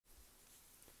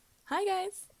Hi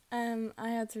guys! I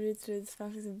had to read through this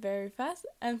fanfic very fast,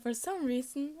 and for some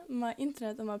reason my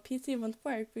internet on my PC won't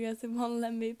work because it won't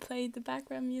let me play the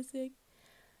background music.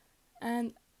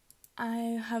 And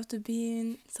I have to be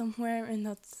in somewhere in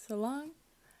not so long.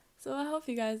 So I hope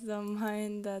you guys don't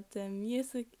mind that the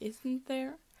music isn't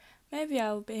there. Maybe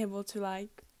I'll be able to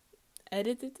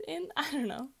edit it in, I don't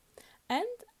know. And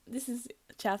this is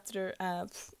chapter,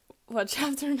 what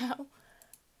chapter now?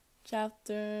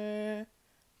 Chapter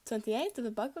 28 of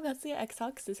the Bakugou Katsuki X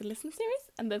Talks to Listen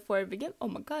series. And before I begin, oh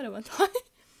my god, I went high.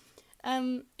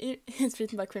 It's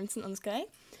written by Crimson on Sky.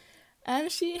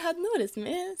 And she had noticed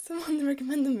me. Someone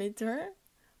recommended me to her.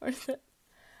 I'm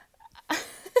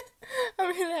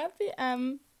really happy.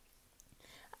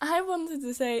 I wanted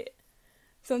to say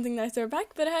something nice to her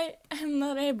back, but I am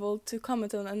not able to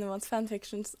comment on anyone's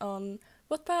fanfictions on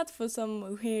Wattpad for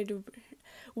some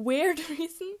weird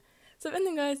reason. So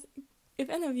if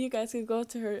any of you guys could go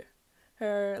to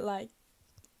her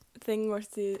thing where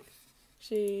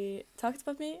she talked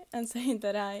about me and say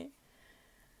that I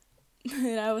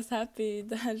was happy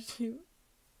that she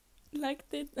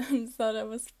liked it and thought it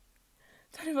was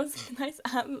nice.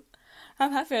 I'm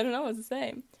happy. I don't know what to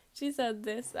say. She said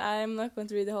this. I'm not going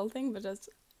to read the whole thing, but just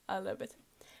a little bit.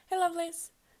 Hey lovelies.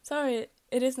 Sorry,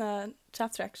 it isn't a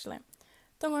chapter actually.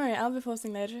 Don't worry, I'll be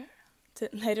posting later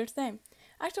today.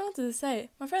 I actually wanted to say,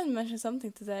 my friend mentioned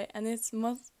something today, and it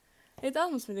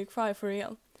almost made me cry for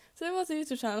real. So it was a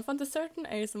YouTube channel, found a certain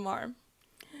ASMR.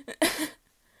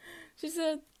 She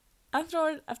said,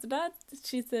 after that,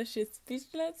 she said she's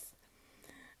speechless,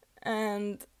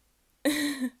 and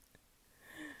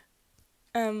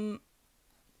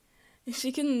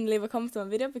she couldn't leave a comment on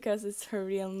the video because it's her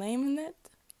real name in it.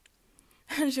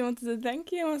 And she wanted to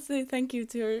thank you. I want to say thank you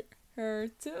to her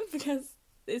too, because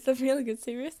it's a really good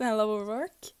series and I love her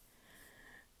work.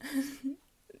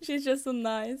 She's just so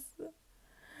nice.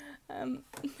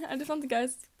 I just want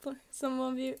some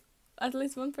of you, at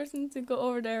least one person, to go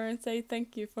over there and say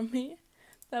thank you for me.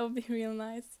 That would be real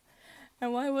nice.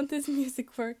 And why won't this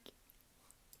music work?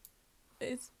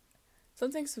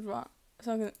 Something's wrong.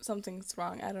 Something's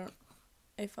wrong. I don't.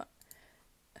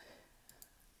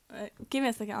 Give me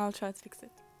a second. I'll try to fix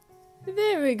it.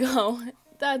 There we go.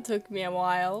 That took me a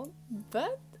while,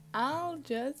 but I'll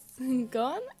just go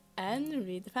on and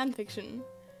read the fanfiction.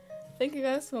 Thank you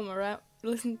guys for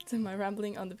listening to my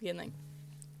rambling on the beginning.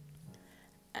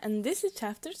 And this is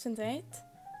chapter 28,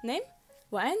 name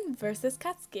Wine vs.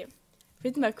 Katsuki,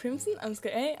 written by Crimson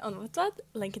 _ on Wattpad,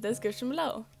 link in the description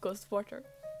below. Go support her.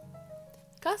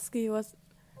 Katsuki was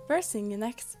versing you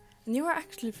next, and you were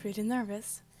actually pretty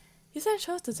nervous. You sent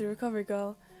Shota to recovery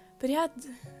girl, but he had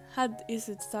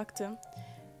Isu to talk to.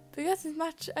 Because his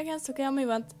match against Tokoyami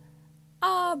went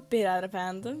a bit out of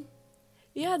hand.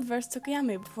 You had versed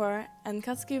Tokoyami before, and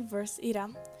Katsuki versed Ira.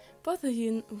 Both of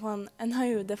you won, and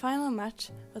now the final match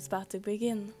was about to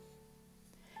begin.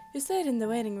 You stayed in the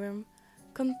waiting room,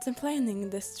 contemplating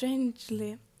this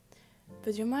strangely,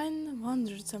 but your mind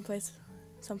wandered someplace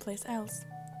else.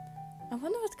 I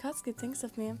wonder what Katsuki thinks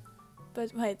of me.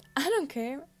 But wait, I don't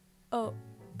care. Oh,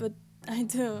 but I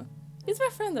do. He's my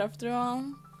friend after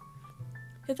all.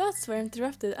 His thoughts were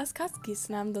interrupted as Katsuki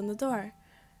slammed the door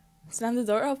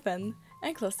open,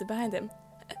 and closed it behind him.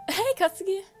 Hey,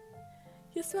 Katsuki!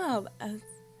 You smiled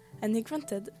and he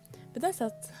grunted, but then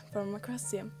sat from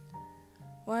across you.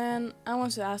 When I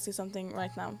want to ask you something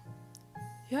right now.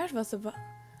 Your heart was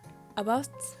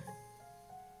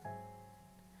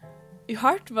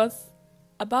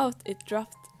about it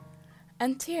dropped,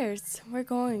 and tears were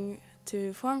going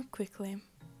to form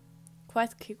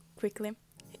quite quickly.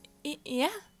 Yeah?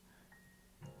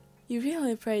 You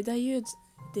really prayed that you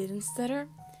didn't stutter?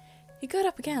 He got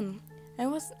up again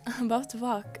and was about to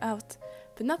walk out,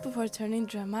 but not before turning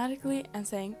dramatically and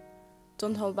saying,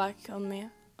 "Don't hold back on me,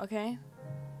 okay?"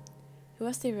 He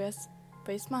was serious,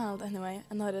 but he smiled anyway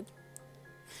and nodded.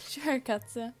 Sure,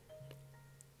 Katsu.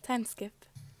 Time skip.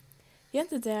 You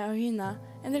entered the arena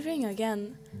and the ring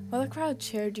again, while the crowd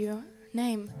cheered your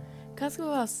name.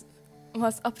 Katsuki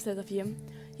was upset of you.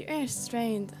 Your ears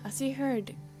strained as you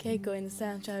heard Keiko in the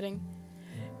stand shouting,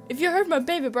 "If you hurt my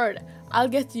baby bird, I'll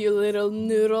get you, little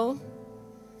noodle."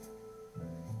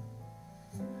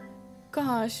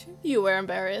 Gosh, you were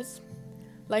embarrassed.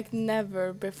 Like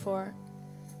never before.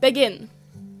 Begin!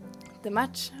 The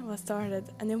match was started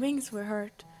and your wings were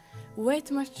hurt. Way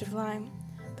too much to fly.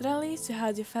 But at least you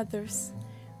had your feathers,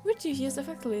 which you used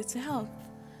effectively to help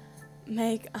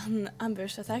make an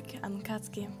ambush attack on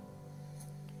Katsuki.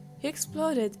 You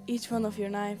exploded each one of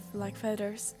your knife-like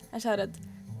feathers and shouted,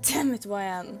 "Damn it,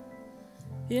 YN!"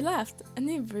 You laughed and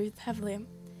you breathed heavily.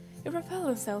 You propelled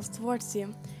yourselves towards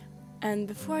you, and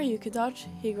before you could dodge,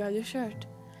 he grabbed your shirt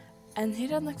and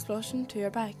hit an explosion to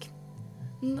your back.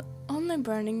 Not only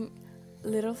burning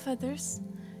little feathers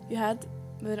you had,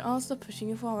 but also pushing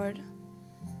you forward.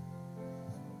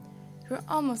 You were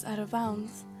almost out of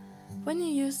bounds when you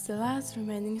used the last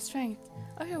remaining strength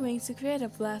of your wings to create a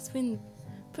blast wind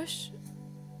to push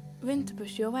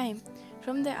you away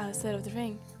from the outside of the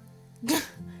ring.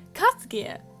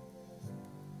 Katsuki!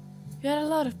 You had a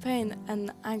lot of pain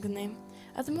and agony,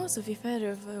 as most of your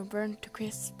feathers were burned to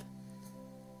crisp.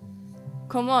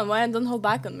 Come on, why don't hold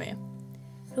back on me?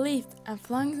 He leaped and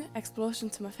flung the explosion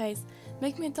to my face,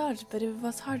 making me dodge, but it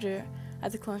was harder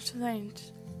at the close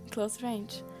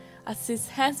range, as his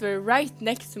hands were right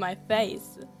next to my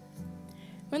face.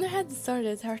 When your head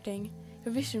started hurting,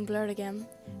 your vision blurred again.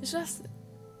 It's just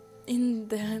in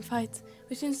the fight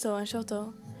between So and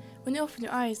Shoto. When you opened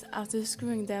your eyes after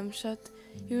screwing them shut,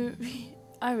 your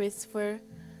iris were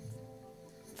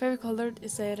fairy-colored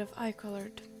instead of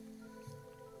eye-colored.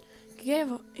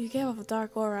 You gave off a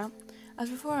dark aura, as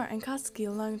before, and Katsuki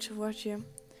lunged towards you.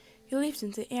 He leaped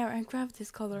into the air and grabbed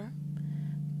his collar.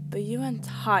 But you went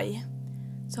high,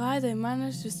 so high that he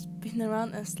managed to spin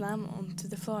around and slam onto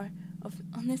the floor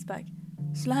on his back.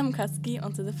 Slam Katsuki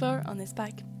onto the floor on his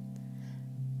back.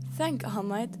 Thank All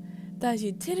Might that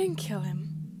you didn't kill him.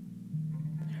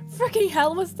 Freaking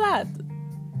hell was that?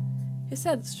 He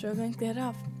said, struggling to get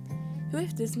off. He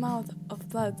whipped his mouth of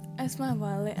blood and smiled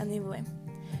wildly and evilly.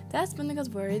 That's when he got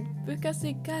worried, because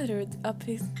he gathered up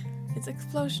his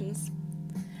explosions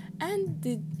and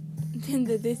did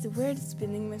this weird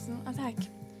spinning missile attack.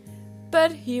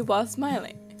 But he was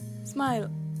smiling.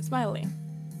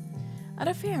 Out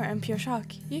of fear and pure shock,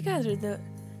 you gathered the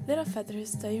little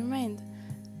feathers that remained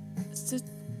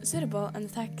suitable and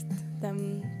attached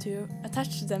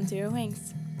them to your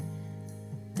wings.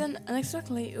 Then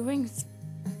unexpectedly, your wings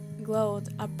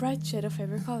glowed a bright shade of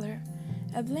favorite color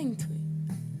and blinked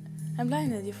and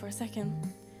blinded you for a second.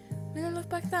 When you looked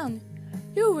back down,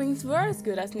 your wings were as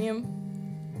good as new.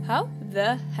 How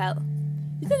the hell?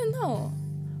 You didn't know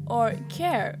or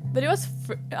care, but it was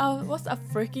a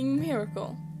freaking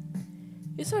miracle.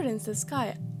 You soared into the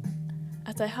sky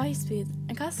at a high speed,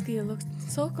 and Katsuki looked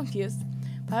so confused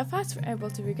by how fast you were able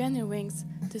to regain your wings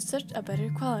to such a better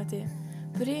quality,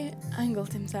 but he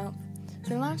angled himself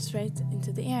to launch straight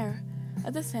into the air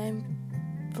at the same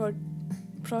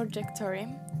trajectory.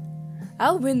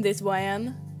 I'll win this,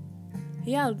 Wyan!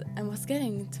 He yelled and was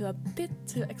getting to a bit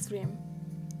too extreme.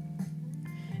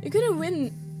 You couldn't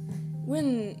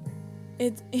win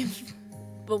it if...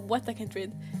 But what, I can't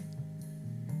read.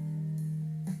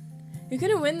 You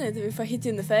couldn't win it if I hit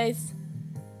you in the face.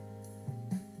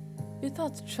 You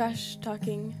thought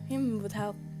trash-talking him would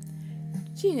help.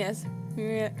 Genius,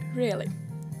 really.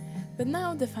 But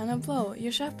now the final blow,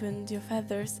 you sharpened your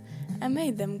feathers and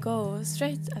made them go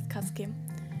straight at Katsuki.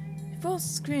 You both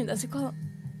screamed as you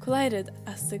collided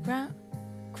as the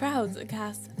crowd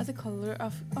gasped at the color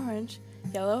of orange,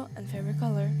 yellow, and favorite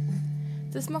color.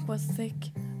 The smoke was thick,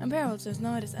 and barely just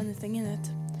noticed anything in it,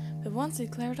 but once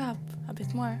it cleared up a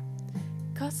bit more,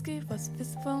 Katsuki was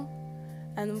visible,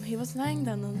 and he was lying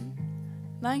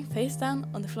face down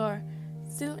on the floor,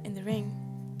 still in the ring.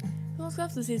 It was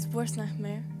up to see his worst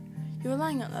nightmare. You were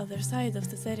lying on the other side of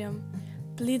the stadium,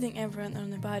 bleeding everyone on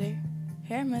your body,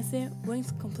 hair messy,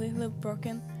 wings completely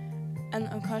broken, and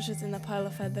unconscious in a pile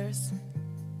of feathers.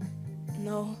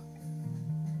 No.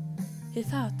 He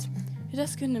thought. He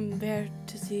just couldn't bear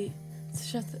to see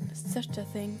such a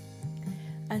thing.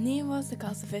 And he was the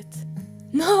cause of it.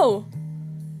 No!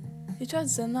 He tried to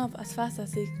stand up as fast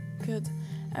as he could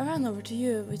and ran over to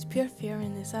you with pure fear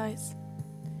in his eyes.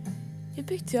 He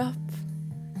picked up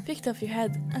your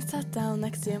head and sat down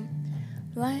next to you,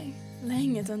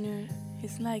 laying it on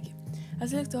his leg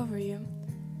as he looked over you.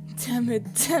 Damn it!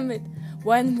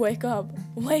 Wyan, wake up!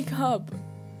 Wake up!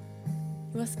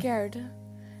 He was scared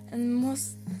and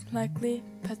most likely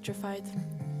petrified.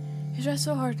 He tried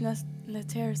so hard not to let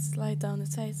tears slide down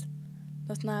his face.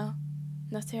 Not now.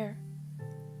 Not here.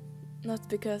 Not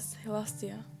because he lost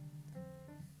you.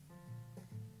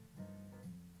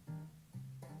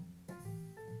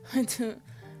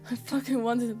 I fucking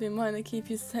wanted to be mine and keep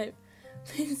you safe.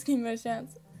 Please give me a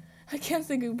chance. I can't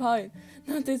say goodbye.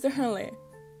 Not this early.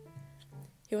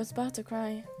 He was about to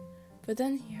cry, but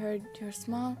then he heard your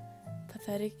small,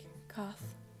 pathetic cough.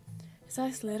 His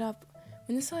eyes lit up.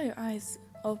 When he saw your eyes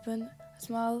open, a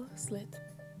smile slit.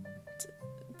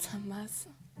 Thomas.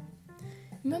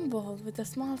 He mumbled with a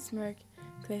small smirk,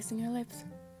 glazing your lips.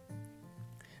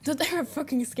 Don't ever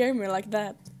fucking scare me like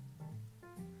that.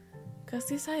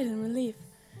 Katsuki sighed in relief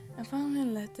and finally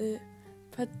let the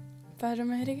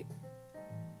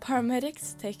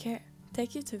Paramedics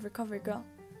take you to recovery girl.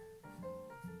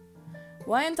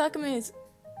 Why Takumi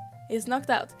is knocked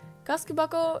out. Katsuki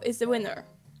Bakugou is the winner.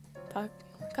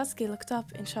 Katsuki looked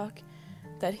up in shock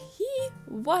that he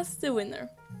was the winner.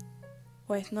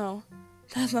 Wait, no,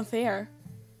 that's not fair.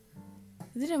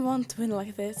 He didn't want to win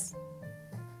like this.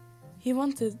 He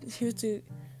wanted you to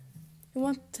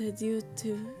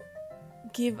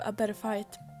give a better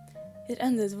fight. It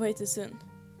ended way too soon.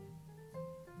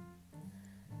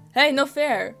 Hey, no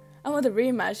fair! I want a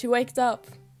rematch. He waked up.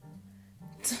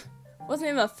 Wasn't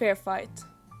even a fair fight.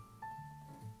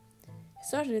 He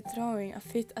started throwing a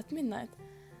fit at midnight.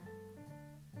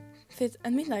 Fit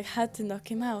at midnight had to knock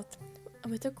him out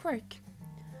with a quirk.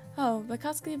 Oh, but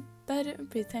Katsuki better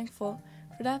be thankful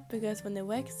for that, because when he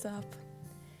wakes up,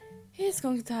 he's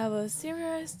going to have a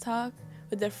serious talk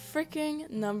with the freaking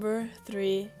number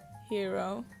 3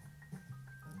 hero.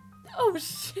 Oh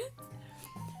shit!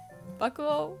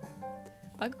 Bakugou,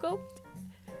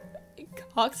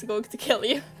 Hawk's going to kill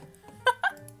you.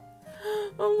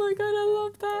 Oh my god, I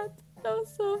love that. That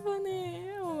was so funny.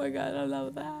 Oh my god, I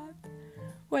love that.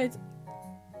 Wait,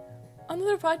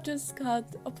 another part just got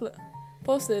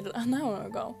posted an hour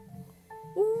ago.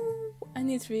 Ooh, I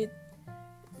need to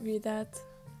read that.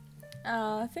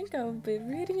 I think I'll be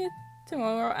reading it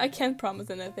tomorrow. I can't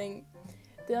promise anything.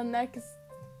 The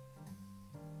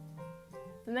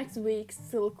next week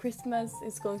till Christmas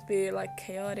is going to be like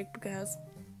chaotic because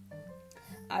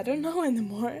I don't know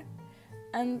anymore.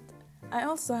 And I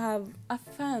also have a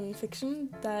fan fiction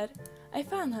that a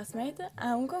fan has made.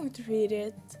 I'm going to read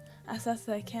it as fast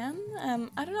as I can.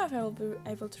 I don't know if I will be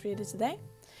able to read it today,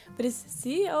 but it's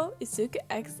CEO Izuku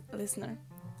X listener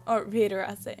or reader,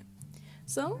 I say.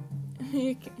 So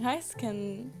you guys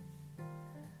can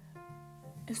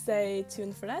stay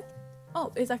tuned for that.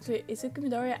 Oh, it's actually Izuku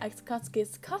Midoriya X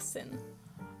Katsuki's cousin.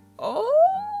 Oh,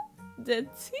 the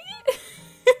tea.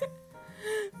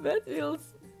 But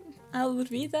I'll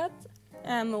read that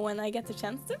when I get the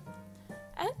chance to.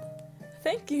 And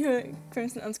thank you,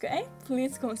 Crimson_A.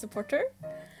 Please go and support her.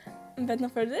 But no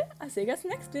further ado, I'll see you guys in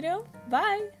the next video.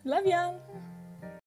 Bye. Love ya.